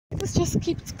This just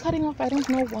keeps cutting off. I don't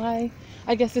know why.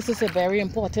 I guess this is a very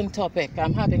important topic.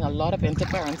 I'm having a lot of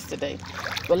interference today.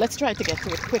 But let's try to get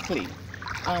to it quickly.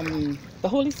 The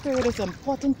Holy Spirit is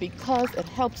important because it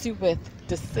helps you with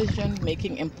decision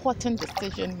making, important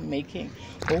decision making.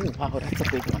 Oh, wow, that's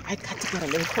a big one. I got to get a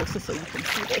little closer so you can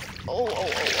see this.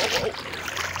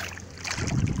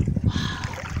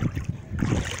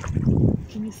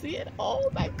 Can you see it? Oh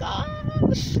my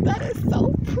gosh, that is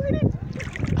so pretty.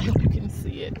 I hope you can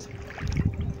see it.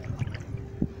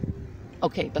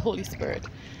 Okay, the Holy Spirit.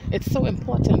 It's so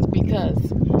important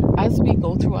because as we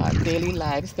go through our daily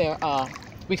lives,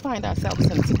 we find ourselves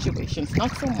in situations,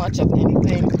 not so much of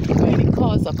anything or any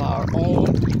cause of our own,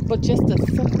 but just the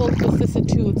simple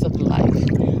vicissitudes of life.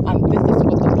 And this is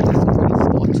what the Holy Spirit is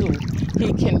for too.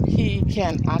 He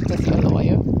can act as your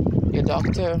lawyer, your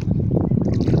doctor,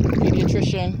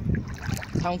 pediatrician,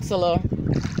 counselor,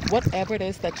 whatever it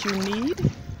is that you need,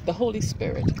 the Holy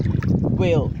Spirit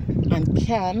will and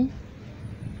can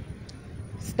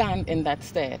stand in that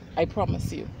stead. I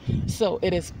promise you. So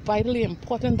it is vitally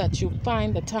important that you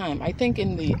find the time. I think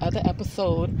in the other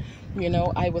episode,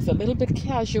 I was a little bit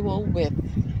casual with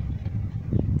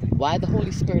why the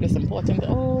Holy Spirit is important.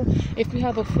 Oh, if you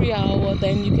have a free hour,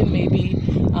 then you can maybe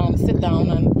sit down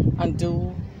and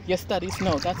do your studies.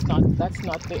 No, that's not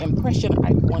the impression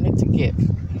I wanted to give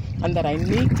and that I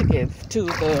need to give to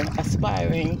the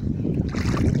aspiring,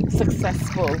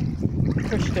 successful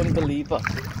Christian believer.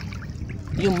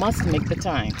 You must make the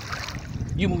time.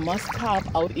 You must carve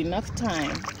out enough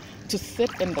time to sit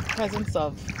in the presence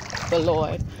of the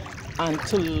Lord and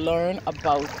to learn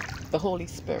about the Holy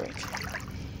Spirit.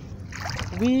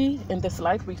 We, in this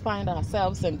life, we find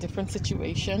ourselves in different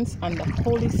situations, and the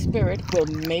Holy Spirit will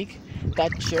make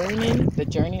that journey, the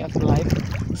journey of life,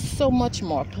 so much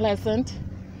more pleasant,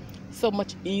 so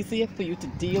much easier for you to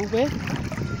deal with.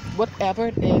 Whatever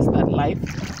it is that life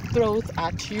throws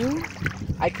at you,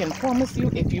 I can promise you,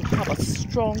 if you have a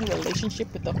strong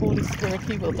relationship with the Holy Spirit,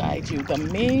 He will guide you. The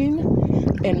main,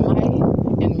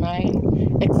 in my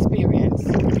experience,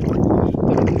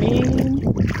 the main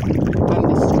and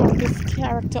the strongest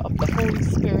character of the Holy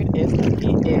Spirit is that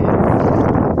He is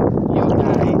your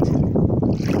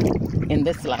guide in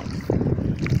this life.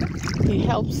 He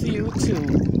helps you to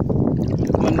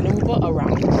maneuver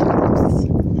around traps.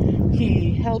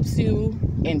 He helps you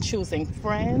in choosing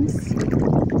friends.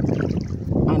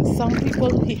 And some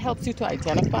people, He helps you to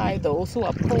identify those who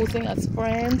are posing as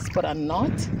friends but are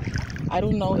not. I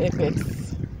don't know if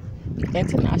it's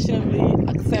internationally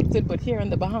accepted, but here in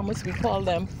the Bahamas we call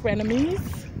them frenemies.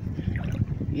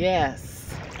 Yes,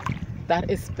 that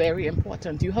is very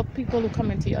important. You have people who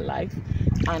come into your life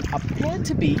and appear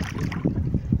to be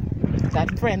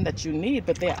that friend that you need,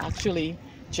 but they're actually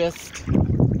just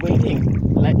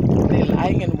waiting, like they're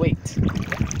lying in wait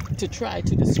to try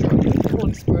to destroy you. The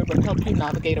Holy Spirit will help you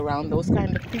navigate around those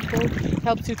kind of people,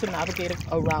 helps you to navigate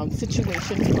around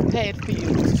situations prepared for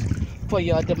you for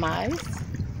your demise.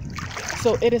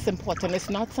 So it is important. It's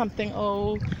not something,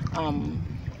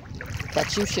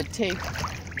 that you should take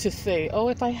to say, oh,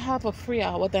 if I have a free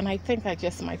hour, then I think I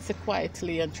just might sit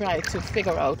quietly and try to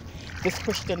figure out this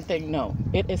Christian thing. No,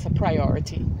 it is a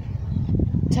priority.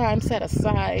 Time set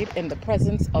aside in the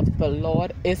presence of the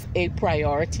Lord is a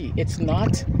priority. It's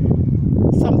not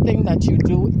something that you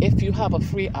do if you have a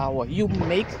free hour. You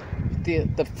make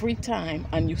the free time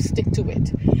and you stick to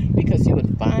it, because you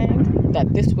would find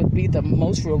that this would be the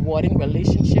most rewarding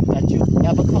relationship that you've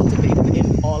ever cultivated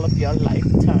in all of your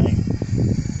lifetime.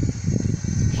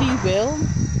 He will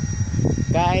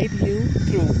guide you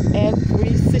through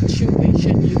every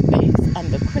situation you face,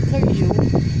 and the quicker you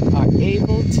are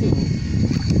able to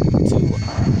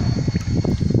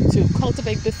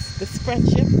cultivate this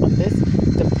friendship and this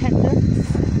dependence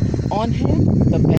on Him, the better.